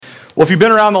Well, if you've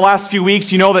been around the last few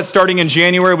weeks, you know that starting in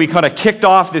January, we kind of kicked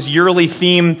off this yearly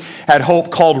theme at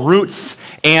Hope called Roots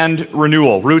and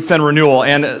Renewal. Roots and Renewal.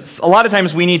 And a lot of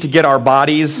times we need to get our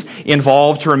bodies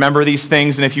involved to remember these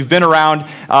things. And if you've been around,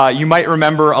 you might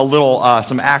remember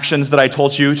some actions that I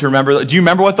told you to remember. Do you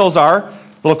remember what those are?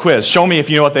 Little quiz. Show me if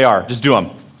you know what they are. Just do them.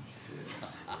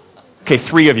 Okay,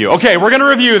 3 of you. Okay, we're going to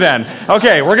review then.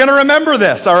 Okay, we're going to remember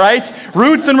this, all right?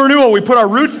 Roots and renewal. We put our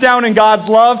roots down in God's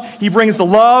love. He brings the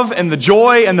love and the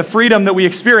joy and the freedom that we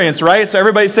experience, right? So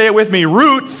everybody say it with me.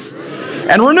 Roots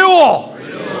and renewal.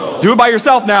 Do it by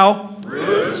yourself now.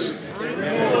 Roots and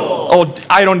renewal. Oh,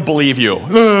 I don't believe you.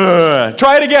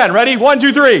 Try it again. Ready? 1,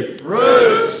 2, 3.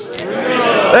 Roots and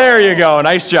renewal. There you go.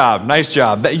 Nice job. Nice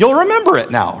job. You'll remember it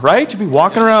now, right? To be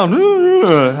walking around.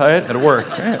 It'll work.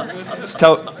 Just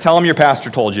tell them your pastor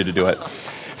told you to do it.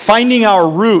 Finding our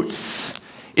roots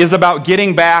is about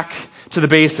getting back to the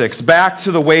basics, back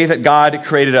to the way that God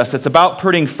created us. It's about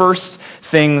putting first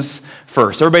things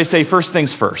first. Everybody say first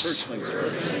things first.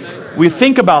 We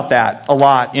think about that a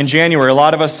lot in January. A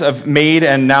lot of us have made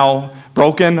and now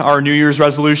broken our New Year's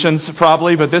resolutions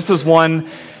probably, but this is one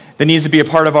that needs to be a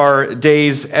part of our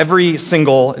days every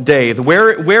single day.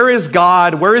 Where is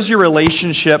God? Where is your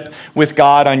relationship with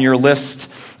God on your list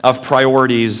of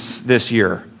priorities this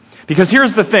year? Because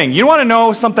here's the thing. You want to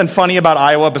know something funny about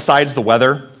Iowa besides the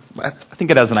weather? I think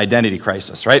it has an identity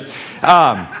crisis, right?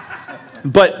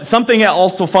 But something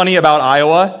also funny about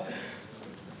Iowa,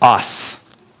 us,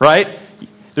 right?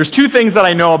 There's 2 things that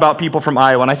I know about people from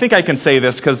Iowa, and I think I can say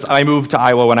this because I moved to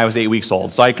Iowa when I was 8 weeks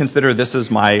old, so I consider this as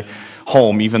my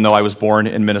home, even though I was born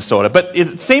in Minnesota. But the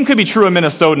same could be true of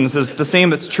Minnesotans as the same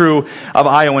that's true of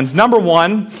Iowans. Number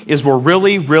 1 is we're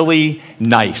really, really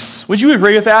nice. Would you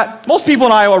agree with that? Most people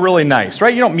in Iowa are really nice,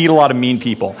 right? You don't meet a lot of mean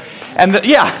people. And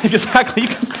yeah, exactly.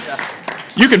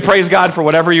 You can praise God for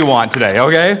whatever you want today,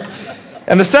 okay?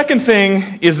 And the second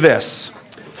thing is this.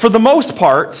 For the most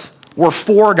part, we're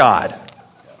for God.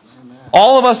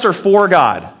 All of us are for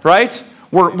God, right?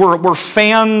 We're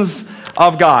fans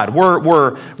of God.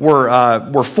 We're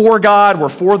for God. We're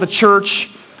for the church.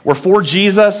 We're for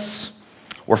Jesus.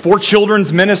 We're for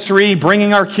children's ministry,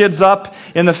 bringing our kids up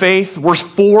in the faith. We're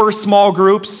for small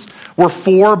groups. We're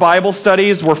for Bible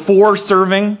studies. We're for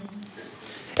serving.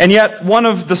 And yet, one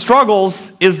of the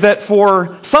struggles is that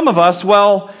for some of us,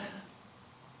 well,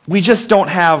 we just don't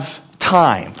have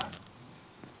time,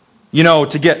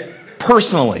 to get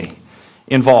personally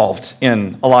involved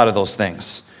in a lot of those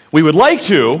things. We would like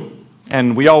to,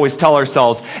 and we always tell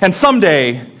ourselves, and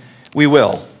someday we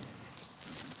will.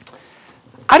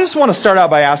 I just want to start out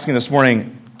by asking this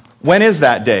morning, when is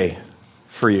that day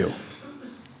for you?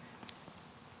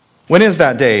 When is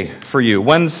that day for you?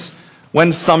 When's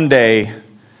someday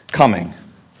coming?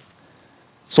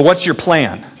 So what's your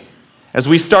plan? As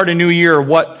we start a new year,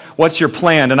 what's your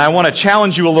plan? And I want to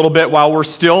challenge you a little bit while we're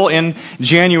still in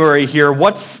January here.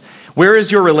 Where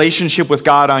is your relationship with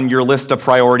God on your list of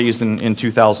priorities in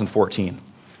 2014?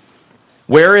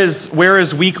 Where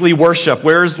is weekly worship?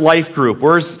 Where's life group?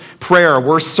 Where's prayer?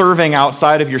 Where's serving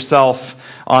outside of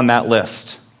yourself on that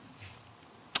list?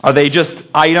 Are they just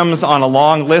items on a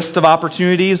long list of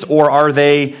opportunities, or are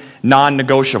they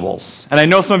non-negotiables? And I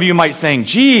know some of you might saying,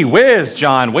 gee whiz,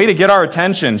 John, way to get our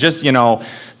attention. Just,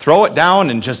 throw it down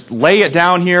and just lay it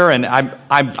down here. And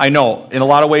I know in a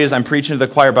lot of ways I'm preaching to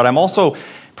the choir, but I'm also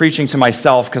preaching to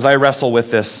myself because I wrestle with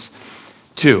this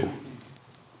too.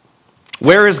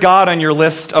 Where is God on your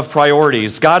list of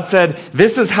priorities? God said,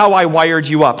 this is how I wired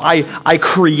you up. I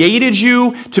created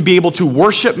you to be able to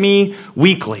worship me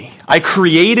weekly. I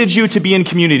created you to be in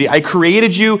community. I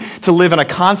created you to live in a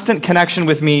constant connection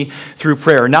with me through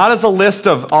prayer. Not as a list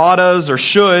of oughtas or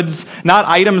shoulds, not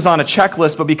items on a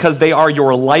checklist, but because they are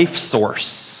your life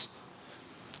source.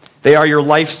 They are your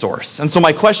life source. And so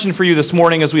my question for you this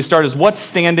morning as we start is, what's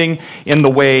standing in the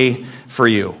way for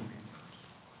you?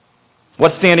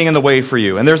 What's standing in the way for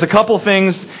you? And there's a couple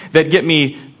things that get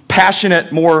me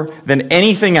passionate more than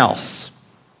anything else.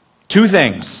 2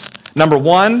 things. Number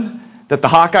 1, that the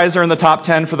Hawkeyes are in the top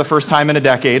 10 for the first time in a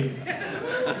decade.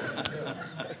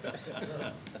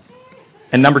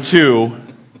 And number 2,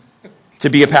 to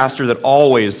be a pastor that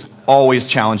always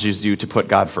challenges you to put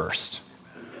God first.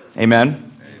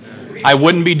 Amen? I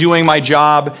wouldn't be doing my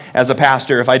job as a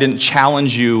pastor if I didn't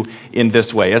challenge you in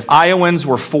this way. As Iowans,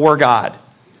 we're for God.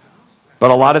 But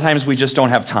a lot of times we just don't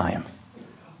have time.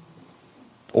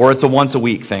 Or it's a once a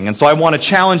week thing. And so I want to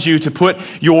challenge you to put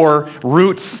your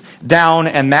roots down,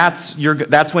 and that's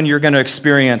when you're going to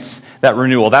experience that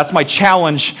renewal. That's my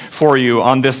challenge for you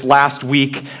on this last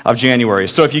week of January.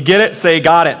 So if you get it, say,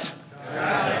 got it.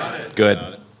 Got it.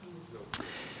 Good.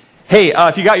 Hey,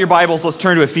 if you got your Bibles, let's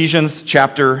turn to Ephesians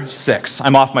chapter 6.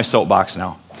 I'm off my soapbox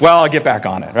now. Well, I'll get back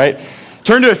on it, right?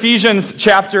 Turn to Ephesians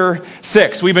chapter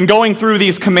 6. We've been going through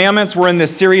these commandments. We're in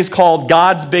this series called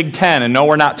God's Big Ten. And no,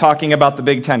 we're not talking about the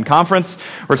Big Ten Conference.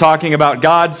 We're talking about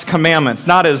God's commandments,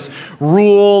 not as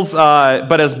rules,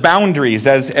 but as boundaries,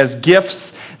 as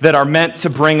gifts that are meant to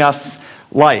bring us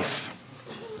life.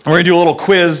 We're going to do a little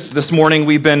quiz this morning.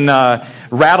 We've been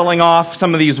rattling off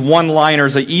some of these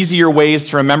one-liners, easier ways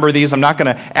to remember these. I'm not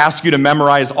going to ask you to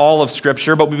memorize all of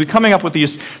Scripture, but we'll be coming up with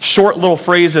these short little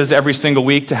phrases every single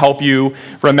week to help you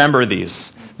remember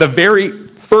these. The very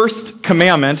first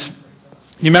commandment,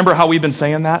 you remember how we've been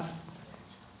saying that?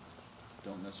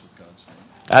 Don't mess with God's name.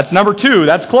 That's number 2.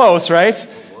 That's close, right?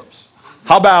 Oh, whoops.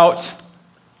 How about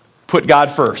put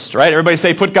God first, right? Everybody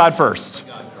say put God first.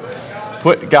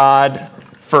 Put God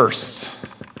first.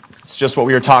 It's just what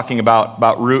we were talking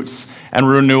about roots and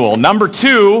renewal. Number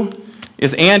 2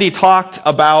 is Andy talked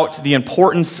about the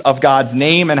importance of God's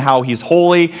name and how he's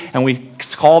holy, and we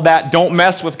called that don't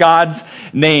mess with God's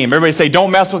name. Everybody say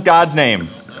don't mess with God's name.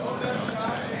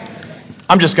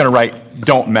 I'm just going to write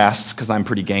don't mess because I'm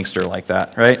pretty gangster like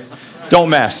that, right? Don't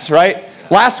mess, right?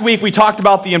 Last week we talked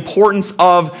about the importance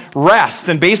of rest,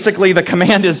 and basically the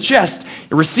command is just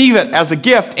receive it as a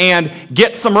gift and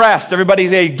get some rest. Everybody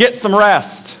say get some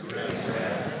rest.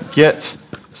 Get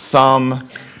some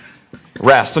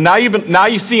rest. So now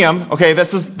you see them. Okay,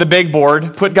 this is the big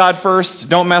board. Put God first.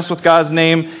 Don't mess with God's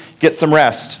name. Get some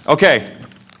rest. Okay.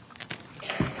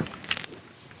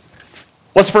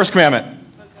 What's the first commandment?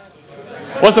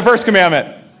 What's the first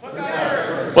commandment?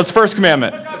 What's the first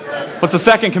commandment? What's the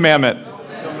second commandment?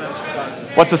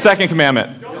 What's the second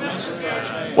commandment?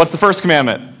 What's the first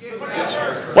commandment?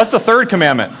 What's the third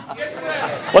commandment?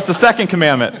 What's the second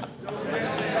commandment?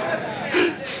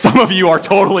 Some of you are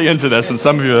totally into this, and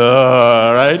some of you,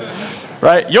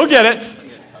 right? You'll get it.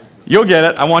 You'll get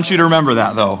it. I want you to remember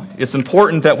that, though. It's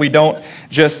important that we don't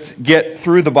just get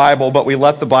through the Bible, but we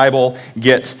let the Bible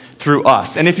get through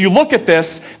us. And if you look at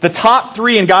this, the top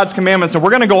 3 in God's commandments, and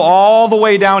we're going to go all the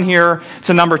way down here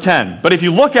to number 10. But if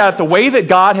you look at it, the way that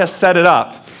God has set it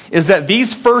up is that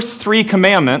these first 3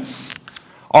 commandments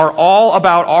are all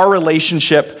about our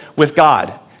relationship with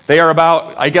God. They are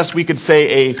about, I guess we could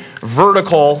say, a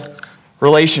vertical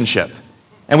relationship.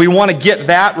 And we want to get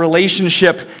that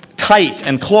relationship tight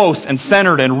and close and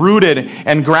centered and rooted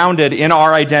and grounded in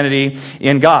our identity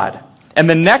in God. And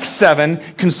the next 7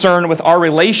 concern with our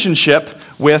relationship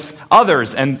with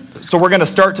others. And so we're going to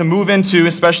start to move into,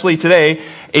 especially today,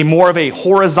 a more of a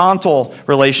horizontal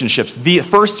relationships. The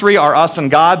first 3 are us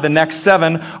and God. The next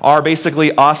 7 are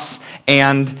basically us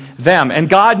and them. And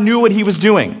God knew what he was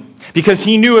doing. Because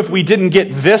he knew if we didn't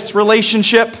get this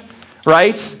relationship,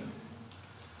 right,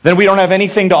 then we don't have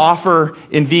anything to offer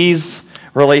in these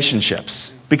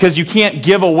relationships. Because you can't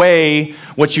give away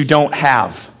what you don't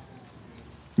have.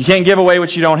 You can't give away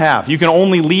what you don't have. You can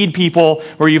only lead people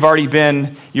where you've already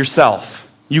been yourself.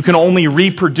 You can only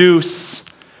reproduce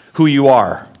who you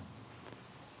are.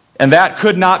 And that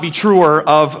could not be truer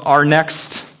of our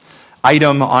next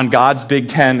item on God's Big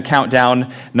Ten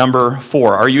countdown, number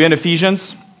 4. Are you in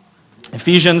Ephesians?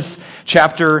 Ephesians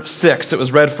chapter 6. It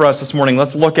was read for us this morning.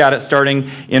 Let's look at it starting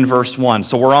in verse 1.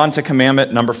 So we're on to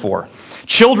commandment number 4.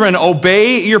 Children,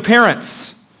 obey your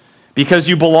parents because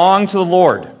you belong to the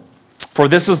Lord. For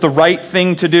this is the right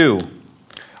thing to do.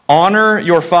 Honor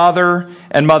your father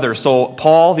and mother. So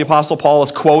Paul, the Apostle Paul,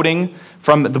 is quoting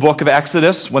from the book of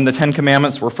Exodus when the 10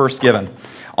 commandments were first given.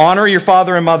 Honor your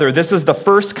father and mother. This is the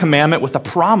first commandment with a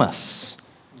promise.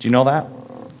 Do you know that?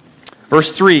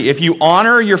 Verse 3, if you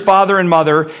honor your father and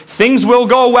mother, things will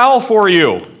go well for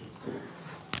you.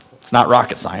 It's not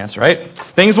rocket science, right?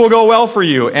 Things will go well for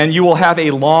you, and you will have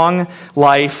a long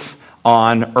life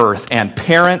on earth. And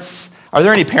parents, are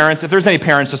there any parents? If there's any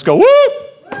parents, just go,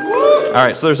 whoop! All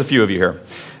right, so there's a few of you here.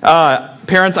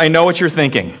 Parents, I know what you're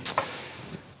thinking.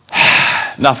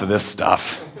 Enough of this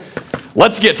stuff.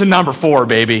 Let's get to number 4,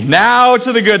 baby. Now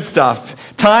to the good stuff.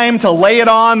 Time to lay it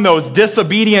on those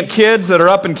disobedient kids that are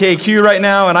up in KQ right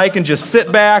now, and I can just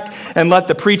sit back and let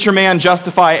the preacher man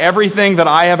justify everything that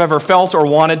I have ever felt or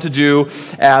wanted to do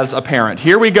as a parent.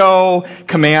 Here we go,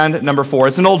 command number 4.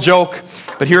 It's an old joke,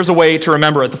 but here's a way to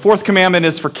remember it. The 4th commandment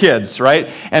is for kids, right?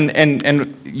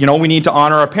 And you know, we need to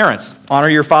honor our parents. Honor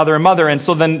your father and mother. And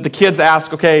so then the kids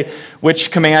ask, okay, which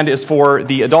command is for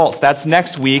the adults? That's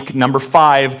next week, number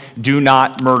 5, do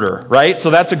not murder, right?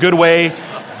 So that's a good way.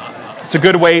 It's a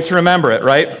good way to remember it,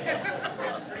 right?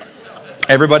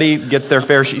 Everybody gets their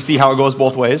fair share. You see how it goes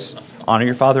both ways? Honor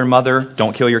your father and mother.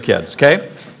 Don't kill your kids, okay?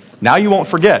 Now you won't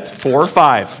forget. 4 or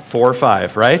 5. 4 or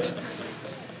 5, right?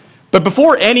 But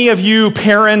before any of you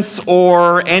parents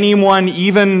or anyone,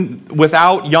 even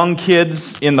without young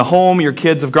kids in the home, your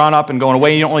kids have grown up and gone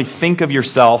away, you don't really think of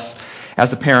yourself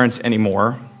as a parent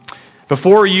anymore.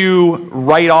 Before you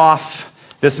write off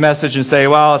this message and say,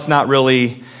 well, it's not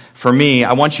really for me,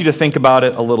 I want you to think about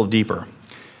it a little deeper.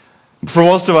 For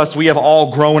most of us, we have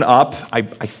all grown up, I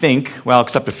think, well,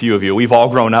 except a few of you, we've all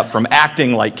grown up from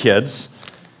acting like kids.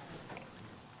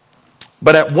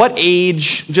 But at what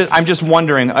age, I'm just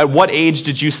wondering, at what age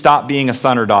did you stop being a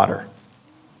son or daughter?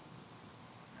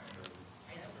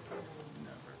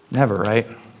 Never, right?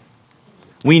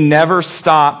 We never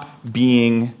stop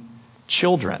being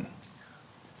children.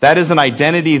 That is an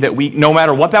identity that we, no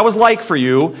matter what that was like for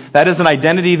you, that is an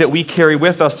identity that we carry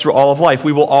with us through all of life.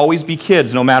 We will always be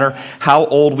kids, no matter how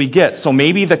old we get. So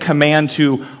maybe the command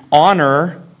to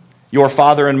honor your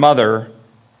father and mother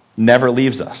never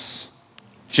leaves us.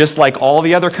 Just like all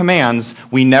the other commands,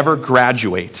 we never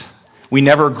graduate. We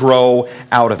never grow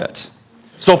out of it.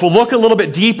 So if we'll look a little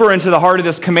bit deeper into the heart of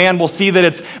this command, we'll see that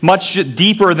it's much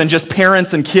deeper than just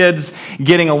parents and kids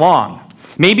getting along.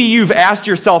 Maybe you've asked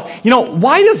yourself,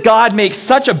 why does God make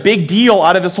such a big deal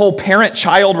out of this whole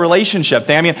parent-child relationship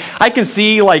thing? I mean, I can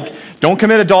see, don't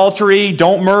commit adultery,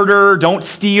 don't murder, don't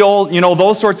steal,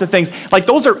 those sorts of things.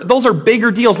 Those are bigger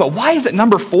deals, but why is it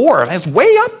number 4? It's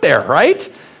way up there, right?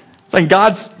 It's like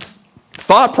God's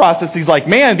thought process. He's like,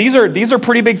 man, these are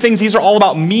pretty big things. These are all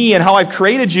about me and how I've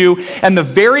created you. And the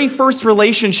very first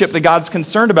relationship that God's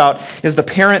concerned about is the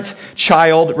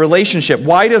parent-child relationship.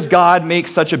 Why does God make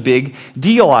such a big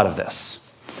deal out of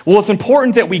this? Well, it's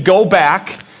important that we go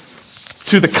back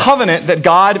to the covenant that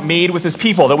God made with his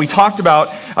people that we talked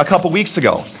about a couple weeks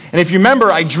ago. And if you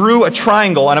remember, I drew a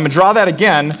triangle, and I'm going to draw that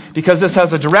again because this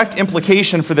has a direct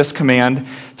implication for this command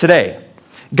today.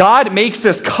 God makes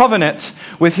this covenant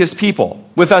with his people.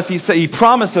 With us, he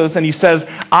promises and he says,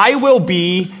 I will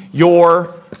be your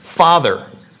father.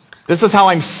 This is how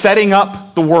I'm setting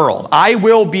up the world. I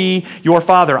will be your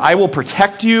father. I will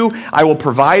protect you. I will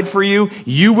provide for you.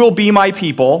 You will be my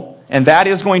people, and that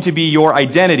is going to be your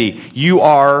identity. You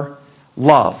are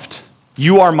loved.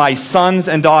 You are my sons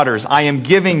and daughters. I am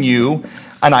giving you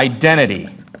an identity.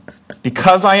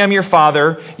 Because I am your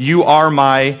father, you are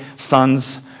my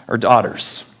sons or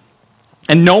daughters.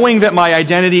 And knowing that my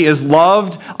identity is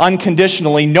loved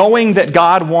unconditionally, knowing that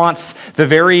God wants the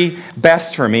very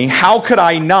best for me, how could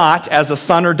I not, as a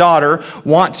son or daughter,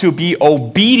 want to be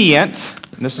obedient?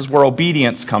 And this is where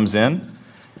obedience comes in.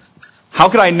 How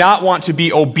could I not want to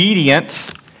be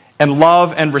obedient and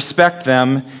love and respect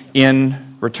them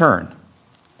in return?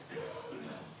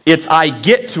 It's I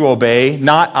get to obey,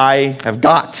 not I have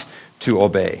got to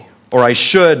obey. Or I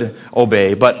should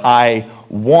obey, but I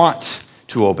want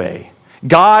to obey.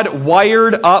 God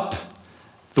wired up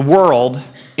the world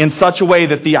in such a way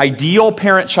that the ideal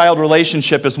parent-child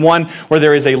relationship is one where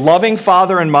there is a loving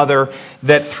father and mother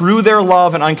that through their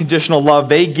love and unconditional love,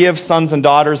 they give sons and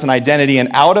daughters an identity, and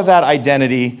out of that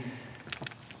identity,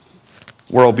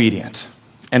 we're obedient,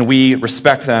 and we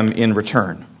respect them in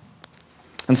return.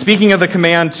 And speaking of the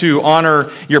command to honor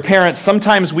your parents,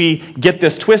 sometimes we get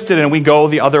this twisted and we go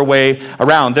the other way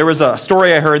around. There was a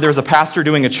story I heard. There was a pastor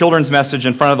doing a children's message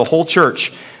in front of the whole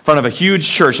church, in front of a huge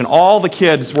church, and all the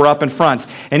kids were up in front.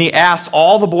 And he asked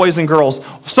all the boys and girls,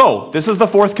 so, this is the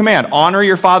 4th command, honor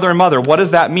your father and mother. What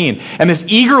does that mean? And this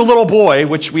eager little boy,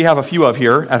 which we have a few of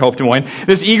here at Hope Des Moines,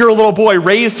 this eager little boy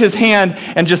raised his hand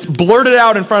and just blurted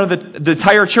out in front of the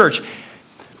entire church,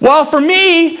 well, for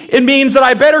me, it means that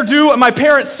I better do what my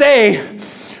parents say,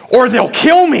 or they'll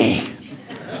kill me.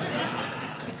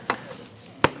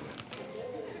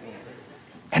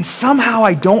 And somehow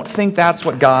I don't think that's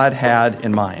what God had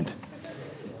in mind.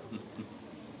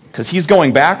 Because he's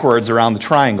going backwards around the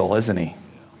triangle, isn't he?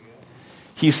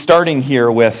 He's starting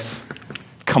here with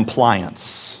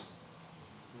compliance.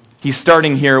 He's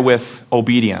starting here with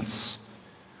obedience,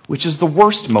 which is the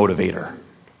worst motivator.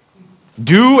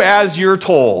 Do as you're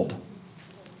told.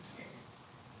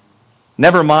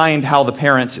 Never mind how the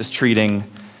parent is treating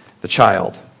the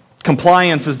child.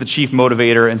 Compliance is the chief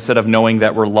motivator instead of knowing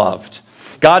that we're loved.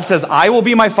 God says, I will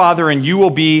be my father and you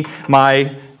will be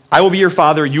I will be your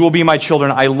father, you will be my children.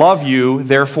 I love you,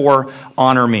 therefore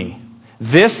honor me.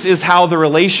 This is how the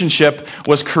relationship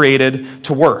was created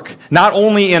to work. Not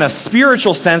only in a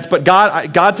spiritual sense, but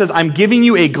God says, I'm giving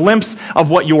you a glimpse of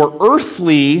what your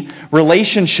earthly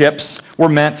relationships were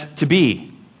meant to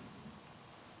be.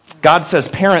 God says,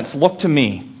 parents, look to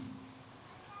me.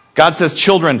 God says,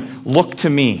 children, look to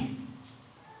me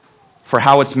for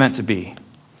how it's meant to be.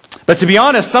 But to be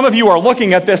honest, some of you are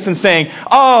looking at this and saying,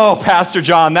 oh, Pastor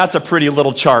John, that's a pretty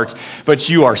little chart, but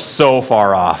you are so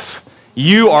far off.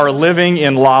 you are living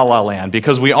in La La Land,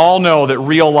 because we all know that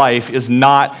real life is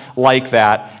not like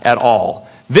that at all.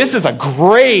 This is a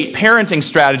great parenting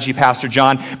strategy, Pastor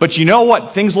John, but you know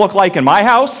what things look like in my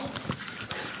house?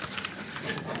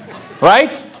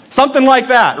 Right? Something like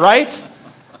that, right?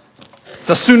 It's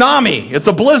a tsunami. It's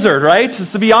a blizzard, right?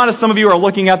 Just to be honest, some of you are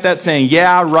looking at that saying,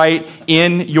 yeah, right,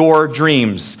 in your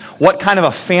dreams. What kind of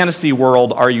a fantasy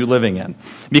world are you living in?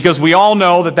 Because we all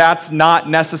know that that's not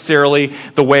necessarily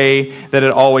the way that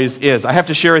it always is. I have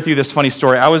to share with you this funny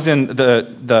story. I was in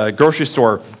the grocery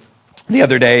store the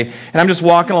other day, and I'm just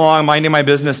walking along, minding my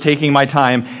business, taking my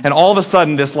time, and all of a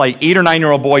sudden this 8 or 9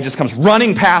 year old boy just comes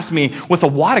running past me with a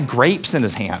wad of grapes in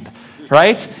his hand.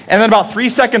 Right? And then about 3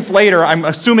 seconds later, I'm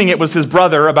assuming it was his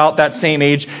brother, about that same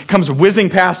age, comes whizzing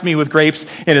past me with grapes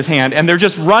in his hand. And they're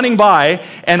just running by,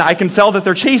 and I can tell that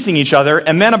they're chasing each other.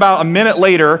 And then about a minute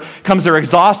later, comes their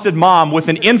exhausted mom with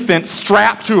an infant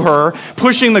strapped to her,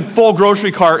 pushing the full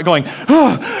grocery cart, going,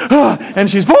 and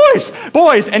she's,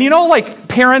 boys. And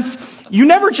parents, you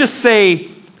never just say,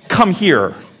 come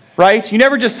here, right? You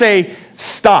never just say,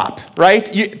 stop,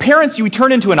 right? Parents, you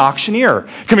turn into an auctioneer.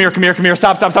 Come here,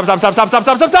 stop. Come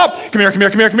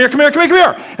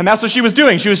here. And that's what she was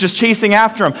doing. She was just chasing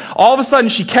after him. All of a sudden,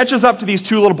 she catches up to these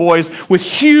two little boys with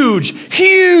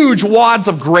huge wads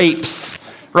of grapes,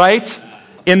 right,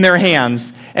 in their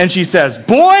hands. And she says,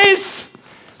 boys,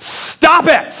 stop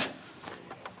it.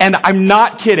 And I'm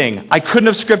not kidding. I couldn't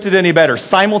have scripted it any better.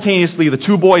 Simultaneously, the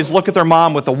two boys look at their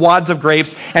mom with the wads of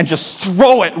grapes and just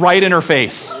throw it right in her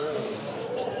face.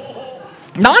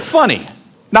 Not funny.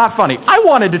 I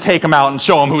wanted to take him out and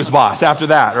show him who's boss after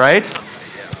that, right?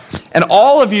 And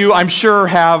all of you, I'm sure,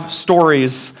 have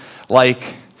stories like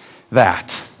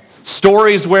that.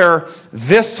 Stories where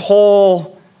this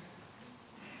whole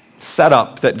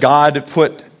setup that God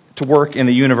put to work in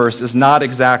the universe is not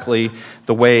exactly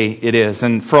the way it is.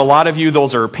 And for a lot of you,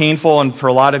 those are painful, and for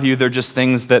a lot of you, they're just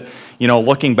things that,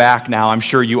 looking back now, I'm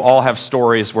sure you all have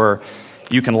stories where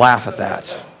you can laugh at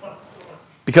that.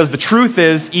 Because the truth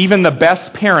is, even the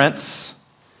best parents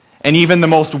and even the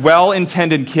most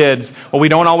well-intended kids, we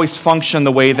don't always function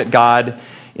the way that God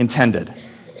intended.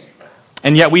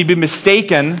 And yet we'd be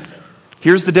mistaken.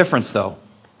 Here's the difference, though.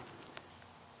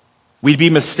 We'd be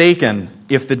mistaken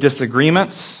if the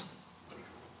disagreements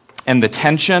and the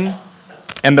tension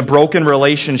and the broken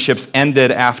relationships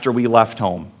ended after we left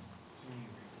home.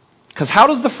 Because how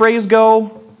does the phrase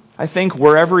go? I think,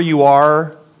 wherever you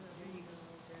are,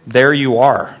 there you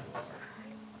are.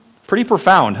 Pretty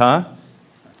profound, huh?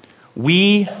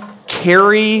 We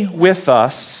carry with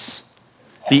us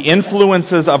the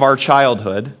influences of our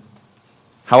childhood,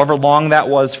 however long that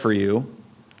was for you,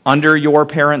 under your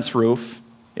parents' roof,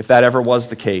 if that ever was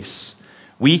the case.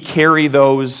 We carry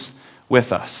those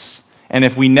with us. And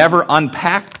if we never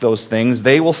unpack those things,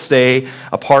 they will stay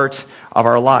a part of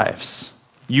our lives.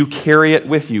 You carry it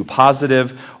with you,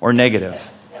 positive or negative.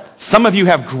 Some of you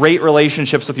have great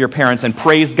relationships with your parents, and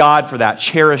praise God for that.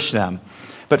 Cherish them.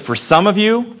 But for some of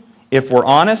you, if we're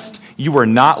honest, you are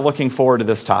not looking forward to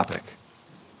this topic.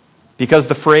 Because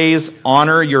the phrase,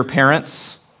 honor your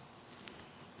parents,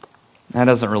 that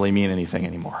doesn't really mean anything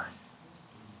anymore.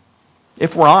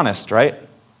 If we're honest, right?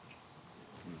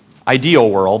 Ideal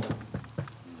world,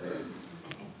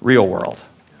 real world.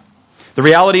 The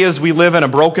reality is we live in a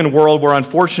broken world where,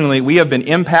 unfortunately, we have been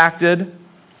impacted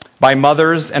by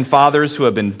mothers and fathers who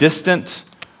have been distant,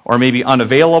 or maybe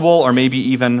unavailable, or maybe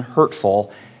even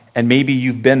hurtful, and maybe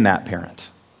you've been that parent.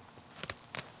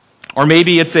 Or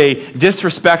maybe it's a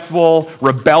disrespectful,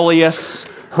 rebellious,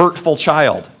 hurtful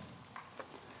child,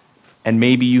 and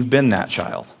maybe you've been that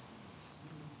child.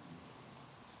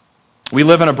 We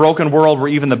live in a broken world where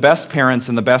even the best parents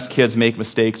and the best kids make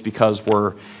mistakes because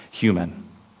we're human.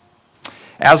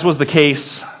 As was the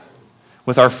case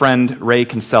with our friend Ray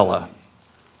Kinsella.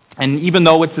 And even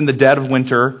though it's in the dead of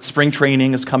winter, spring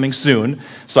training is coming soon,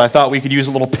 so I thought we could use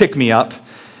a little pick-me-up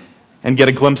and get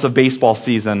a glimpse of baseball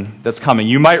season that's coming.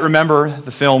 You might remember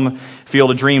the film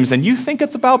Field of Dreams, and you think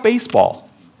it's about baseball.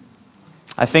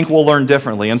 I think we'll learn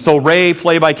differently. And so Ray,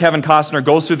 played by Kevin Costner,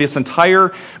 goes through this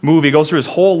entire movie, goes through his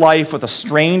whole life with a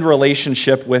strained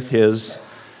relationship with his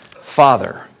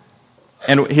father.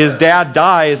 And his dad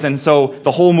dies, and so the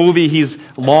whole movie he's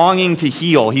longing to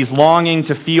heal. He's longing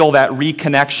to feel that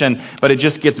reconnection, but it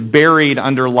just gets buried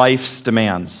under life's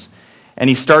demands. And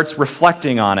he starts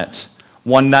reflecting on it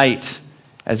one night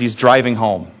as he's driving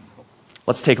home.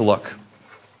 Let's take a look.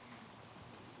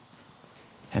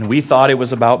 And we thought it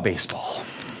was about baseball.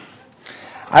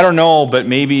 I don't know, but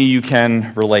maybe you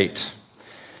can relate.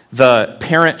 The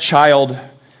parent-child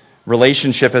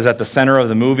Relationship is at the center of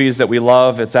the movies that we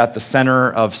love. It's at the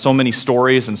center of so many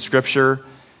stories in Scripture.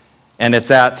 And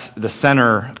it's at the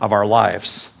center of our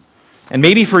lives. And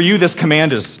maybe for you, this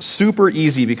command is super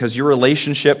easy because your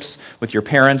relationships with your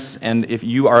parents, and if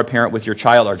you are a parent with your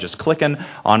child, are just clicking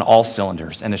on all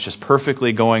cylinders. And it's just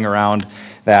perfectly going around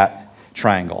that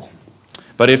triangle.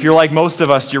 But if you're like most of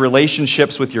us, your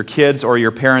relationships with your kids or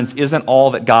your parents isn't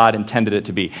all that God intended it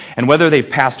to be. And whether they've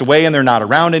passed away and they're not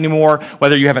around anymore,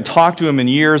 whether you haven't talked to them in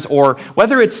years, or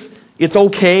whether it's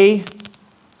okay,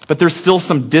 but there's still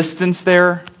some distance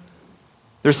there,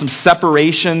 there's some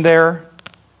separation there.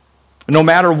 No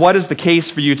matter what is the case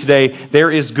for you today,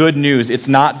 there is good news. It's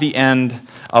not the end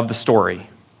of the story.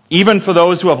 Even for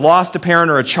those who have lost a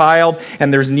parent or a child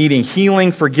and there's needing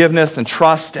healing, forgiveness, and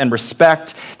trust and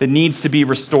respect that needs to be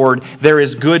restored, there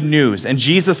is good news. And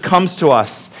Jesus comes to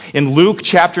us in Luke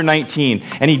chapter 19,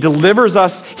 and he delivers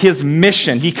us his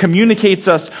mission. He communicates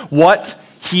us what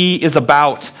he is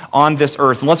about on this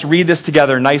earth. And let's read this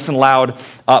together nice and loud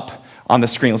up on the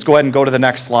screen. Let's go ahead and go to the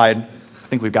next slide. I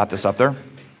think we've got this up there.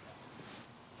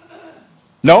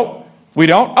 No, we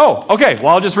don't? Oh, okay. Well,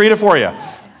 I'll just read it for you.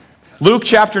 Luke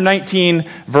chapter 19,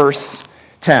 verse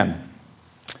 10.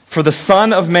 For the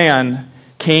Son of Man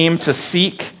came to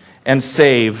seek and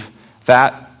save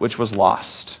that which was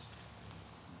lost.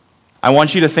 I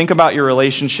want you to think about your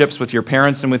relationships with your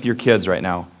parents and with your kids right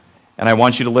now. And I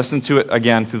want you to listen to it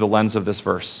again through the lens of this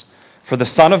verse. For the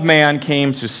Son of Man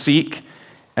came to seek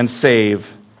and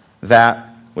save that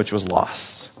which was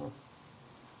lost.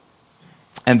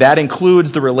 And that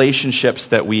includes the relationships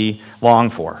that we long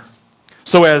for.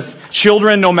 So as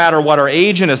children, no matter what our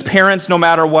age, and as parents, no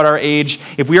matter what our age,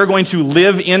 if we are going to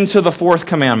live into the fourth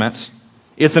commandment,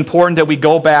 it's important that we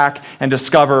go back and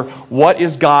discover what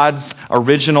is God's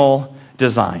original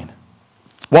design.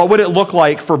 What would it look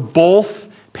like for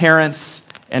both parents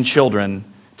and children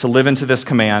to live into this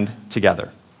command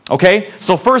together? Okay,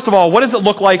 so first of all, what does it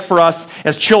look like for us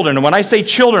as children? And when I say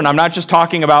children, I'm not just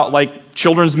talking about like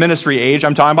children's ministry age.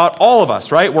 I'm talking about all of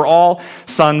us, right? We're all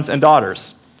sons and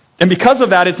daughters. And because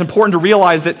of that, it's important to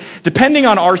realize that depending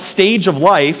on our stage of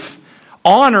life,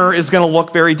 honor is going to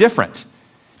look very different.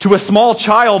 To a small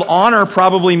child, honor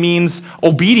probably means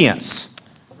obedience,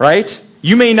 right?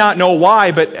 You may not know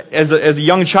why, but as a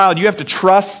young child, you have to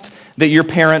trust that your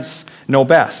parents know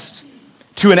best.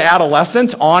 To an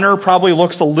adolescent, honor probably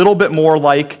looks a little bit more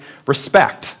like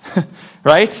respect,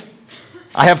 right?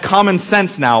 I have common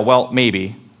sense now. Well,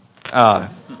 maybe.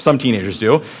 Some teenagers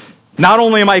do. Not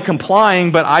only am I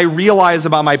complying, but I realize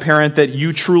about my parent that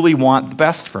you truly want the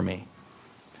best for me.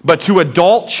 But to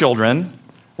adult children,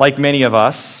 like many of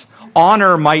us,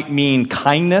 honor might mean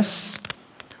kindness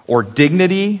or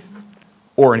dignity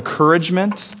or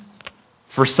encouragement.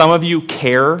 For some of you,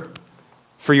 care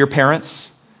for your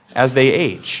parents as they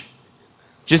age.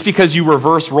 Just because you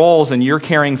reverse roles and you're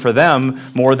caring for them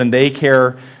more than they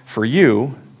care for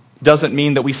you doesn't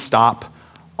mean that we stop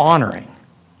honoring.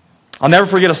 I'll never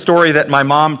forget a story that my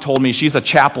mom told me. She's a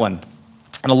chaplain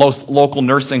in a local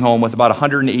nursing home with about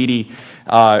 180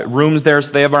 rooms there.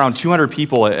 So they have around 200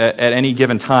 people at any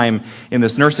given time in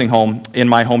this nursing home in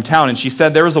my hometown. And she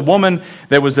said there was a woman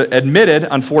that was admitted,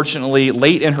 unfortunately,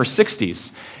 late in her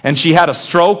 60s. And she had a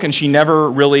stroke and she never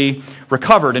really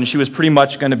recovered. And she was pretty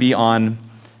much going to be on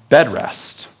bed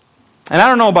rest. And I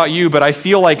don't know about you, but I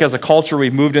feel like as a culture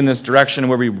we've moved in this direction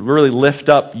where we really lift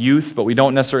up youth, but we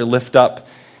don't necessarily lift up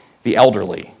the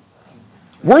elderly.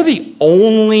 We're the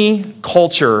only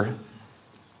culture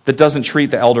that doesn't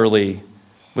treat the elderly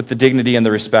with the dignity and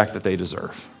the respect that they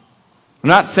deserve. I'm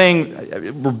not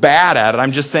saying we're bad at it.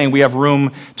 I'm just saying we have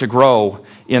room to grow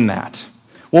in that.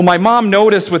 Well, my mom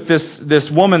noticed with this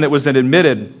woman that was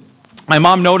admitted, my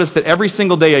mom noticed that every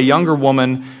single day a younger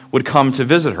woman would come to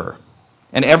visit her.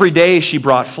 And every day she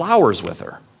brought flowers with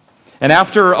her. And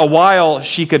after a while,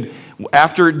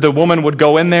 after the woman would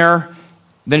go in there,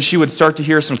 then she would start to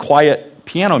hear some quiet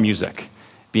piano music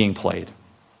being played.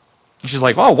 She's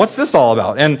like, oh, what's this all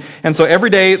about? And so every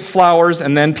day, flowers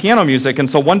and then piano music. And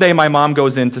so one day my mom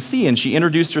goes in to see, and she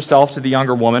introduced herself to the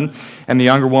younger woman. And the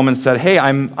younger woman said, hey,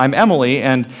 I'm Emily,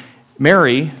 and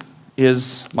Mary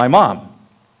is my mom.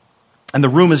 And the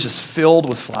room is just filled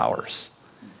with flowers.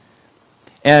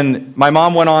 And my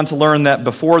mom went on to learn that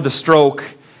before the stroke,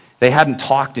 they hadn't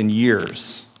talked in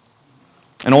years.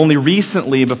 And only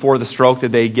recently, before the stroke,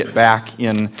 did they get back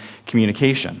in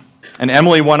communication. And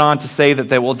Emily went on to say that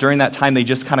during that time, they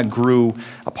just kind of grew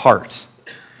apart.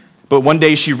 But one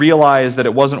day she realized that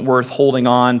it wasn't worth holding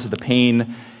on to the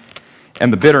pain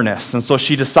and the bitterness. And so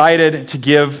she decided to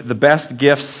give the best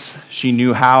gifts she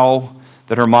knew how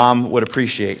that her mom would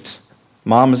appreciate.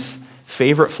 Moms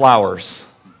favorite flowers,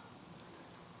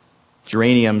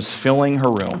 geraniums, filling her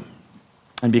room.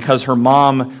 And because her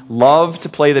mom loved to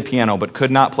play the piano but could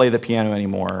not play the piano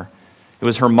anymore, it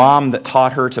was her mom that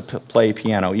taught her to play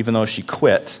piano. Even though she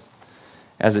quit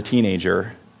as a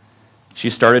teenager, she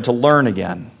started to learn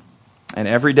again. And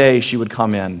every day she would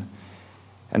come in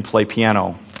and play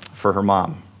piano for her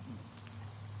mom,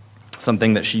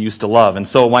 something that she used to love. And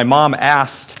so my mom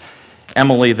asked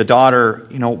Emily, the daughter,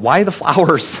 why the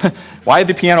flowers? Why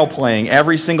the piano playing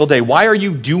every single day? Why are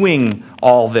you doing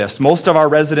all this? Most of our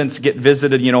residents get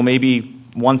visited, maybe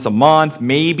once a month,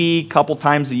 maybe a couple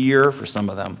times a year for some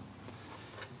of them.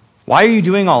 Why are you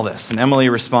doing all this? And Emily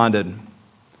responded,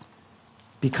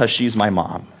 because she's my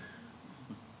mom.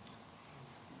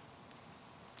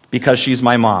 Because she's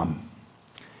my mom,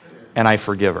 and I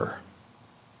forgive her.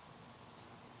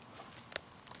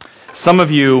 Some of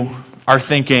you are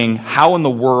thinking, how in the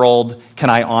world can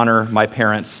I honor my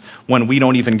parents when we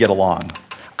don't even get along?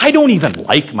 I don't even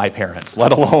like my parents,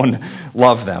 let alone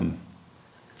love them.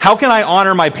 How can I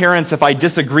honor my parents if I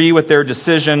disagree with their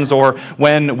decisions or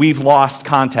when we've lost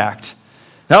contact?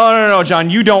 No,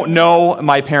 John, you don't know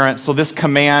my parents, so this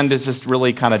command is just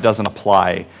really kind of doesn't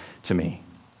apply to me.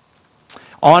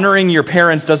 Honoring your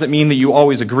parents doesn't mean that you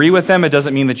always agree with them. It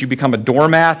doesn't mean that you become a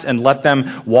doormat and let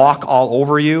them walk all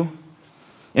over you.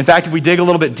 In fact, if we dig a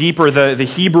little bit deeper, the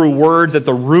Hebrew word that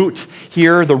the root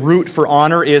here, the root for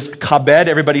honor is kabed.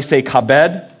 Everybody say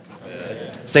kabed.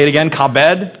 Kabed. Say it again,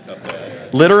 kabed.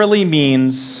 Kabed. Literally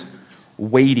means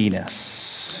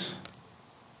weightiness,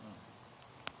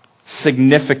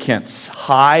 significance,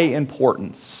 high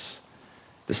importance.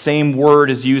 The same word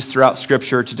is used throughout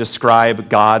Scripture to describe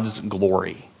God's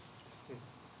glory.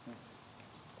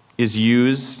 Is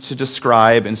used to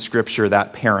describe in Scripture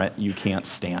that parent you can't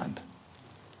stand.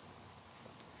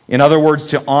 In other words,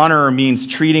 to honor means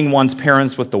treating one's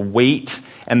parents with the weight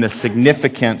and the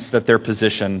significance that their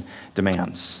position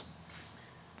demands.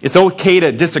 It's okay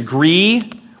to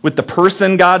disagree with the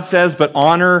person, God says, but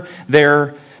honor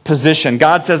their position.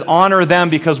 God says honor them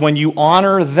because when you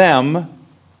honor them,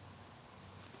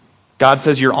 God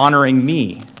says you're honoring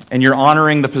me and you're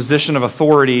honoring the position of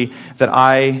authority that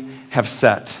I have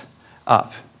set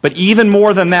up. But even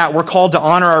more than that, we're called to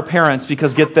honor our parents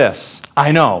because, get this,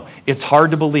 I know, it's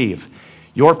hard to believe.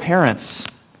 Your parents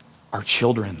are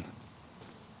children.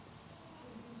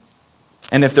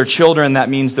 And if they're children, that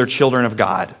means they're children of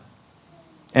God.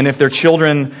 And if they're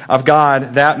children of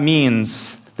God, that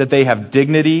means that they have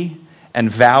dignity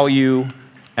and value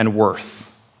and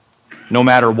worth, no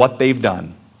matter what they've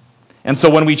done. And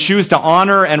so when we choose to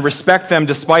honor and respect them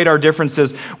despite our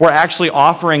differences, we're actually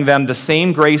offering them the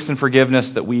same grace and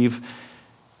forgiveness that we've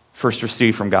first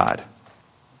received from God.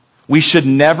 We should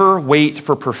never wait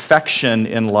for perfection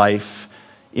in life,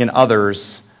 in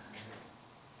others,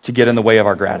 to get in the way of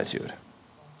our gratitude.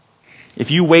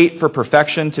 If you wait for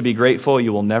perfection to be grateful,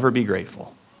 you will never be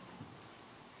grateful.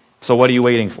 So what are you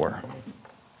waiting for?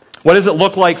 What does it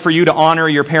look like for you to honor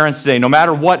your parents today, no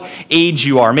matter what age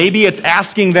you are? Maybe it's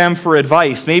asking them for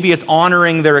advice. Maybe it's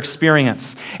honoring their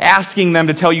experience, asking them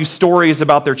to tell you stories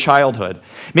about their childhood.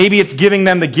 Maybe it's giving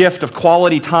them the gift of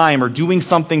quality time or doing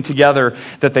something together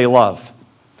that they love.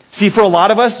 See, for a lot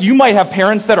of us, you might have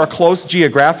parents that are close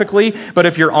geographically, but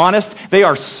if you're honest, they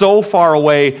are so far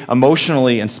away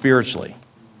emotionally and spiritually.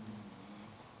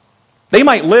 They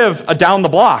might live down the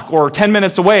block or 10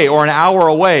 minutes away or an hour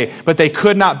away, but they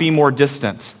could not be more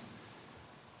distant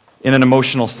in an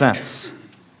emotional sense.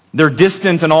 They're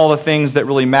distant in all the things that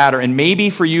really matter. And maybe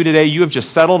for you today, you have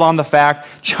just settled on the fact,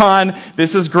 John,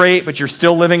 this is great, but you're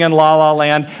still living in La La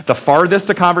Land. The farthest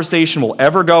a conversation will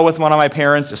ever go with one of my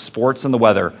parents is sports and the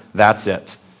weather. That's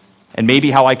it. And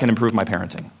maybe how I can improve my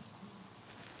parenting.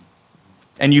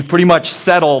 And you've pretty much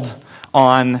settled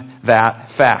on that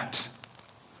fact.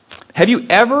 Have you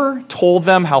ever told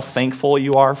them how thankful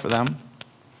you are for them?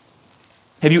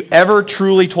 Have you ever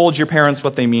truly told your parents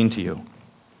what they mean to you?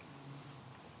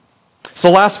 So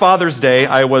last Father's Day,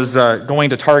 I was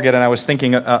going to Target and I was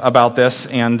thinking about this,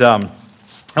 and I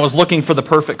was looking for the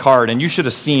perfect card, and you should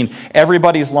have seen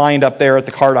everybody's lined up there at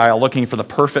the card aisle looking for the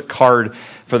perfect card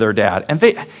for their dad. And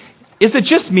is it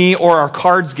just me, or are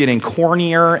cards getting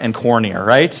cornier and cornier,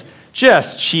 right?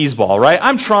 Just cheeseball, right?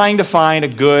 I'm trying to find a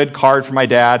good card for my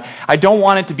dad. I don't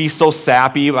want it to be so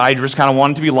sappy, but I just kind of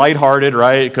want it to be lighthearted,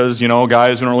 right? Because,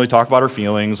 guys don't really talk about our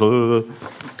feelings.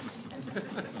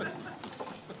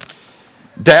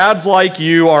 Dads like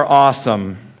you are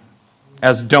awesome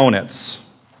as donuts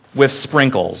with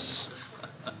sprinkles.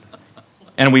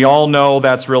 And we all know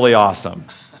that's really awesome.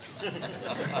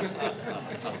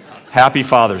 Happy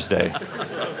Father's Day.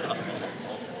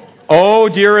 Oh,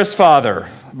 dearest Father,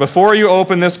 before you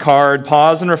open this card,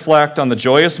 pause and reflect on the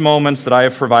joyous moments that I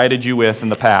have provided you with in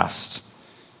the past.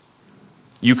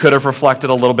 You could have reflected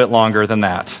a little bit longer than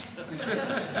that.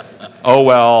 Oh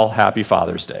well, happy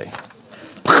Father's Day.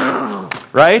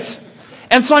 Right?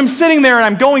 And so I'm sitting there and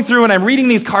I'm going through and I'm reading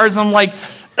these cards and I'm like,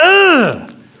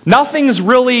 ugh, nothing's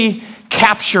really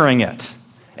capturing it.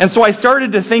 And so I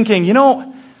started to thinking,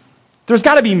 there's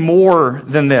got to be more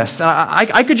than this. And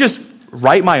I could just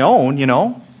write my own,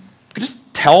 I could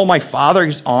just tell my father,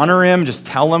 just honor him, just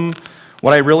tell him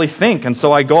what I really think. And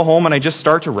so I go home and I just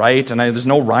start to write, and there's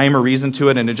no rhyme or reason to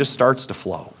it, and it just starts to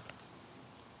flow.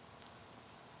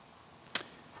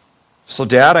 So,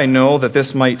 Dad, I know that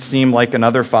this might seem like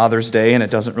another Father's Day, and it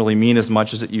doesn't really mean as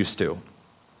much as it used to.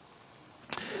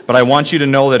 But I want you to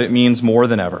know that it means more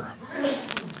than ever.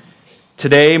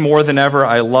 Today, more than ever,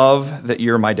 I love that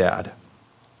you're my dad.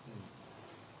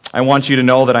 I want you to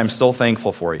know that I'm so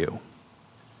thankful for you.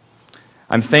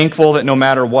 I'm thankful that no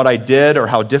matter what I did or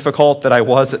how difficult that I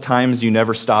was at times, you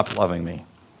never stopped loving me.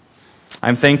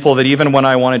 I'm thankful that even when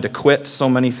I wanted to quit so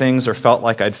many things or felt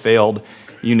like I'd failed,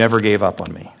 you never gave up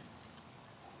on me.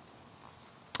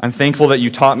 I'm thankful that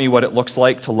you taught me what it looks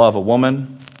like to love a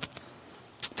woman,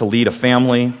 to lead a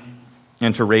family,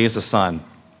 and to raise a son.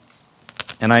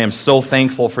 And I am so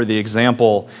thankful for the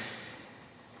example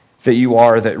that you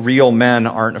are, that real men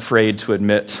aren't afraid to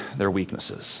admit their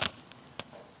weaknesses.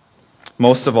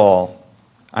 Most of all,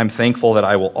 I'm thankful that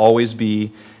I will always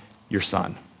be your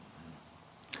son.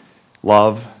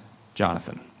 Love,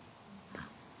 Jonathan.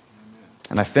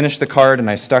 And I finished the card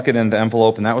and I stuck it in the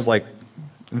envelope, and that was like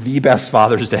the best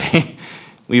Father's Day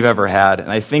we've ever had. And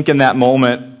I think in that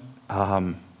moment,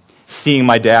 seeing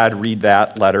my dad read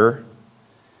that letter,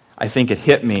 I think it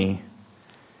hit me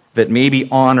that maybe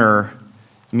honor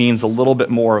means a little bit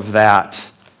more of that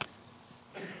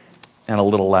and a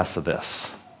little less of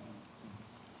this.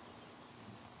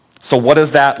 So what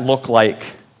does that look like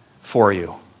for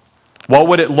you? What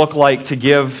would it look like to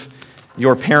give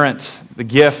your parent the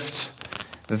gift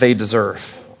that they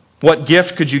deserve? What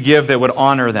gift could you give that would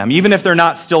honor them? Even if they're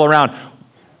not still around,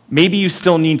 maybe you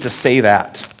still need to say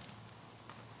that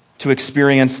to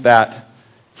experience that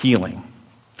healing.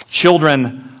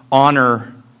 Children,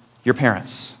 honor your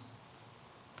parents.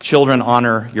 Children,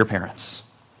 honor your parents.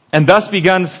 And thus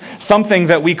begins something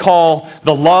that we call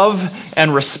the love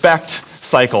and respect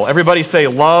cycle. Everybody say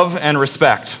love and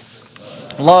respect.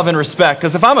 Love and respect.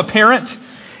 Because if I'm a parent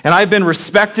and I've been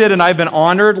respected and I've been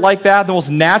honored like that, the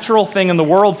most natural thing in the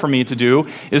world for me to do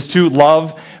is to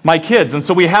love my kids. And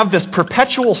so we have this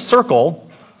perpetual circle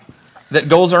that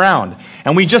goes around.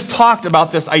 And we just talked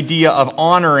about this idea of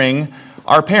honoring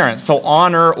our parents. So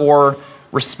honor or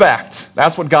respect.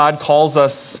 That's what God calls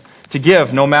us to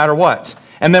give no matter what.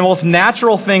 And the most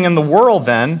natural thing in the world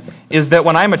then is that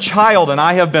when I'm a child and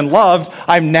I have been loved,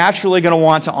 I'm naturally going to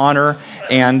want to honor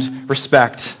and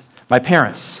respect my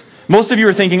parents. Most of you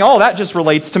are thinking, oh, that just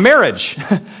relates to marriage.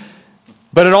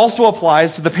 But it also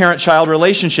applies to the parent-child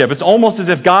relationship. It's almost as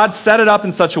if God set it up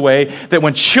in such a way that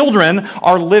when children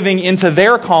are living into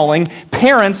their calling,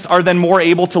 parents are then more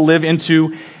able to live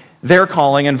into their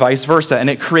calling and vice versa. And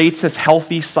it creates this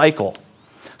healthy cycle.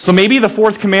 So maybe the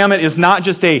fourth commandment is not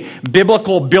just a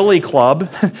biblical billy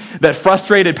club that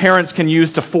frustrated parents can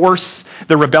use to force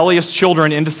the rebellious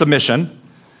children into submission.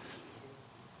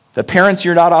 The parents,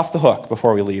 you're not off the hook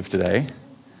before we leave today.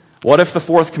 What if the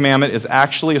fourth commandment is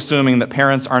actually assuming that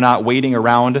parents are not waiting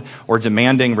around or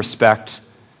demanding respect?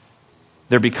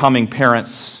 They're becoming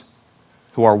parents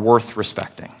who are worth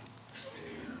respecting.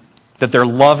 That they're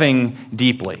loving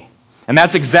deeply. And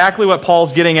that's exactly what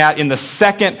Paul's getting at in the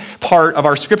second part of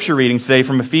our scripture reading today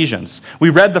from Ephesians. We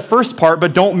read the first part,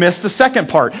 but don't miss the second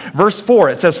part. Verse 4,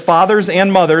 it says, "Fathers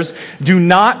and mothers, do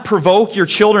not provoke your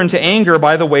children to anger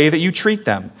by the way that you treat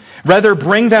them. Rather,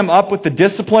 bring them up with the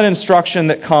discipline and instruction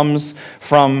that comes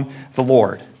from the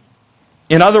Lord."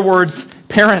 In other words,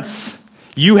 parents,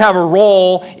 you have a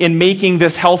role in making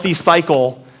this healthy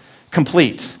cycle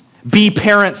complete. Be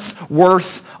parents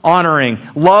worth honoring.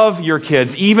 Love your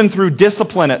kids, even through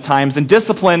discipline at times. And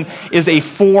discipline is a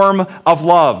form of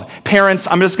love. Parents,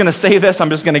 I'm just going to say this. I'm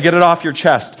just going to get it off your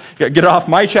chest. Get it off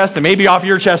my chest and maybe off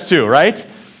your chest too, right?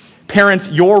 Parents,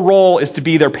 your role is to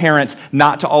be their parent,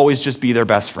 not to always just be their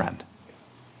best friend.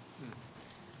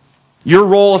 Your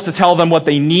role is to tell them what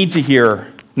they need to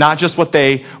hear, not just what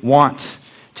they want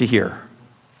to hear.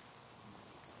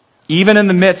 Even in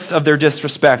the midst of their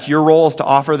disrespect, your role is to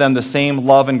offer them the same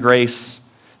love and grace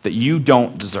that you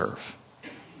don't deserve,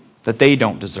 that they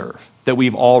don't deserve, that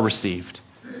we've all received.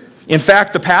 In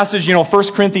fact, the passage,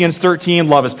 1 Corinthians 13,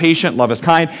 love is patient, love is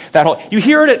kind. You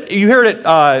hear it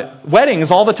at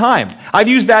weddings all the time. I've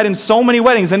used that in so many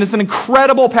weddings, and it's an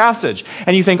incredible passage.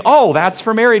 And you think, oh, that's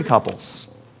for married couples.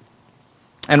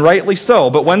 And rightly so.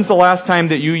 But when's the last time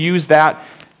that you used that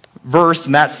verse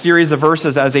and that series of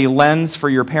verses as a lens for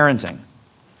your parenting?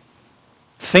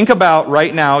 Think about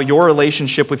right now your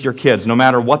relationship with your kids, no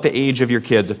matter what the age of your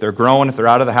kids. If they're grown, if they're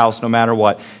out of the house, no matter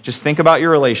what. Just think about your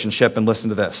relationship and listen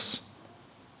to this.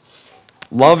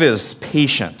 Love is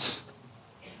patient.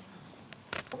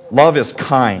 Love is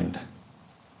kind.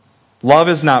 Love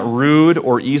is not rude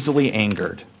or easily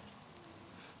angered.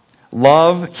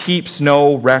 Love keeps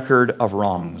no record of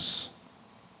wrongs.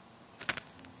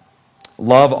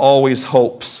 Love always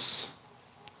hopes,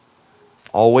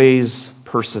 always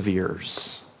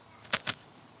perseveres.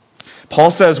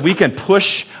 Paul says we can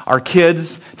push our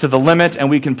kids to the limit and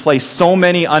we can place so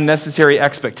many unnecessary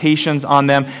expectations on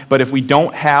them, but if we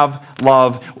don't have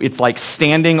love, it's like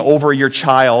standing over your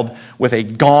child with a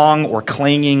gong or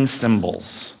clanging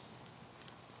cymbals.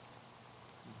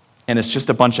 And it's just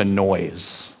a bunch of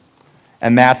noise.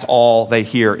 And that's all they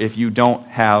hear if you don't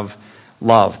have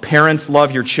love. Parents,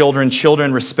 love your children.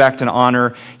 Children, respect and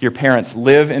honor your parents.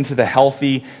 Live into the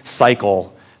healthy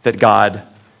cycle that God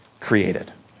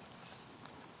created.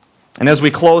 And as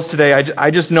we close today, I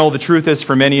just know the truth is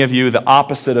for many of you, the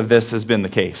opposite of this has been the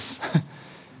case.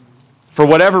 For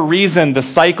whatever reason, the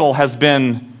cycle has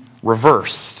been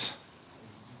reversed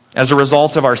as a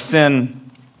result of our sin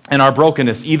and our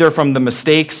brokenness, either from the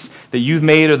mistakes that you've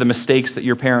made or the mistakes that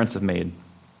your parents have made.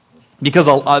 Because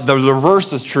the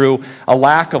reverse is true. A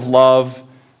lack of love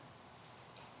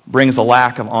brings a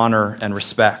lack of honor and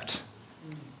respect.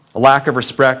 A lack of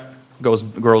respect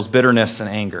grows bitterness and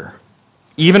anger.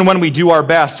 Even when we do our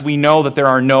best, we know that there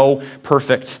are no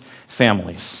perfect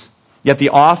families. Yet the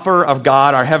offer of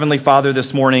God, our Heavenly Father,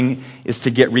 this morning is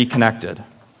to get reconnected.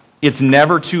 It's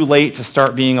never too late to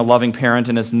start being a loving parent,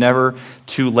 and it's never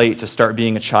too late to start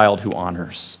being a child who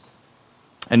honors.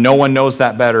 And no one knows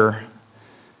that better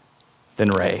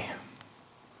than Ray.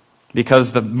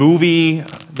 Because the movie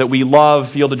that we love,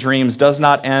 Field of Dreams, does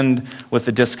not end with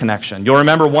the disconnection. You'll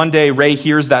remember one day Ray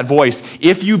hears that voice.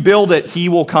 If you build it, he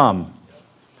will come.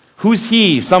 Who's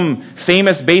he? Some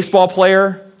famous baseball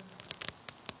player?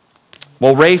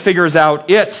 Well, Ray figures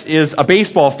out it is a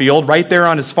baseball field right there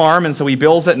on his farm, and so he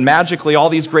builds it, and magically all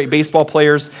these great baseball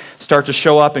players start to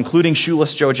show up, including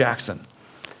Shoeless Joe Jackson.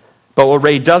 But what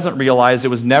Ray doesn't realize, it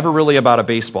was never really about a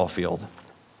baseball field.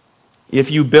 If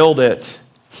you build it,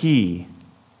 he,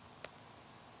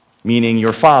 meaning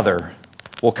your father,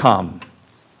 will come.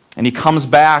 And he comes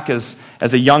back as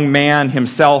a young man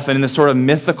himself, and in this sort of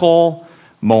mythical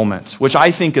moment, which I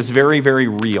think is very, very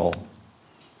real.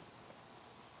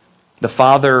 The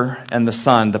father and the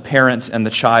son, the parent and the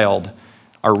child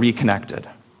are reconnected.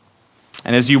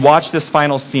 And as you watch this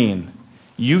final scene,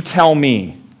 you tell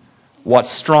me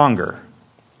what's stronger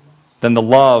than the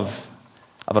love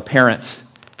of a parent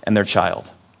and their child.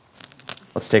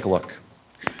 Let's take a look.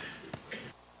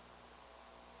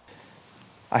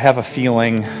 I have a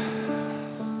feeling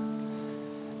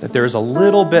that there's a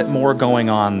little bit more going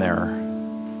on there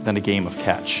than a game of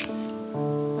catch.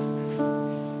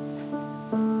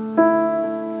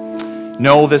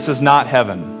 No, this is not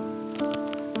heaven.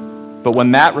 But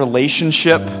when that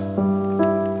relationship,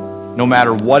 no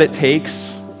matter what it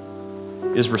takes,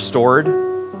 is restored,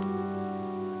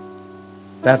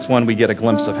 that's when we get a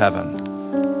glimpse of heaven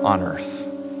on earth.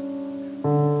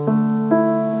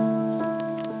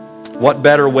 What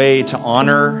better way to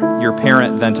honor your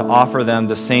parent than to offer them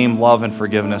the same love and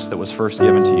forgiveness that was first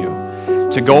given to you?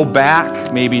 To go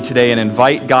back maybe today and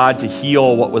invite God to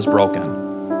heal what was broken.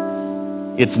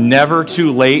 It's never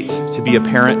too late to be a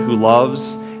parent who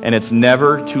loves, and it's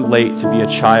never too late to be a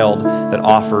child that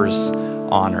offers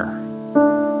honor.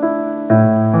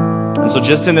 And so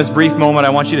just in this brief moment,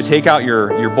 I want you to take out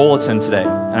your bulletin today,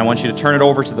 and I want you to turn it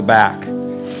over to the back.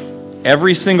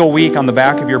 Every single week on the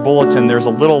back of your bulletin, there's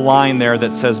a little line there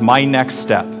that says, "My next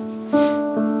step."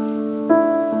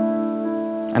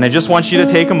 And I just want you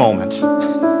to take a moment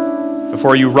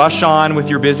before you rush on with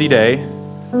your busy day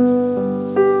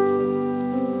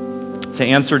to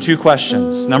answer two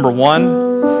questions. Number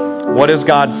one, what is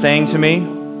God saying to me?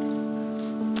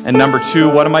 And number two,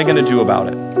 what am I going to do about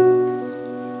it?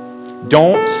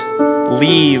 Don't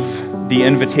leave the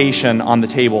invitation on the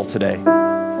table today.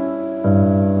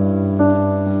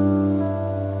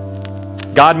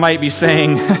 God might be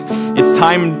saying, it's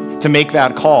time to make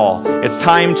that call. It's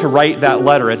time to write that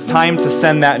letter. It's time to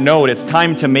send that note. It's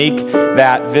time to make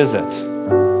that visit.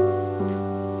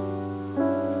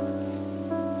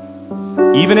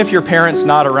 Even if your parent's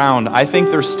not around, I think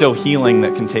there's still healing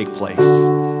that can take place.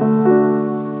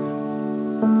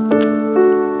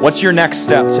 What's your next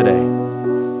step today?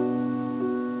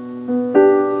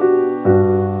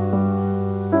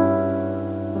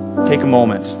 Take a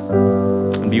moment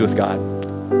and be with God.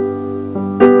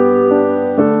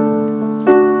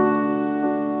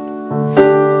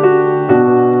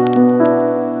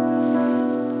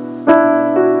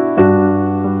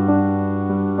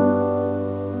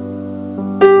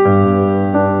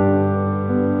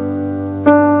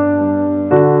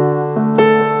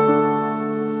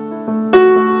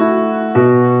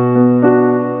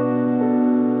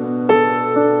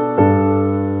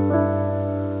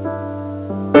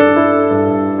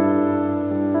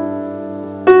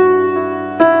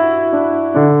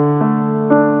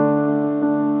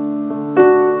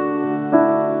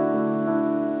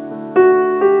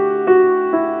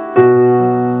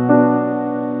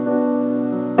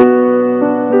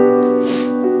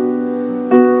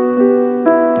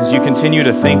 Continue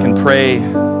to think and pray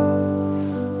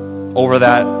over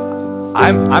that.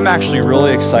 I'm actually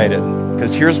really excited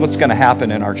because here's what's going to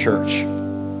happen in our church.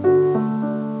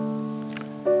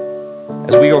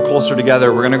 As we go closer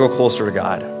together, we're going to go closer to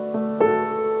God.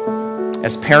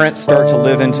 As parents start to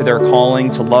live into their calling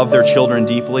to love their children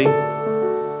deeply,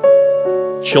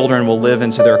 children will live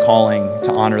into their calling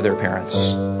to honor their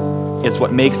parents. It's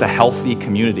what makes a healthy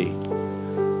community,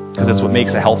 because it's what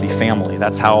makes a healthy family.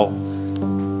 That's how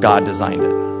God designed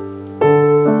it.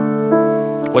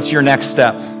 What's your next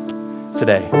step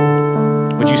today?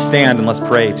 Would you stand and let's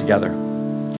pray together?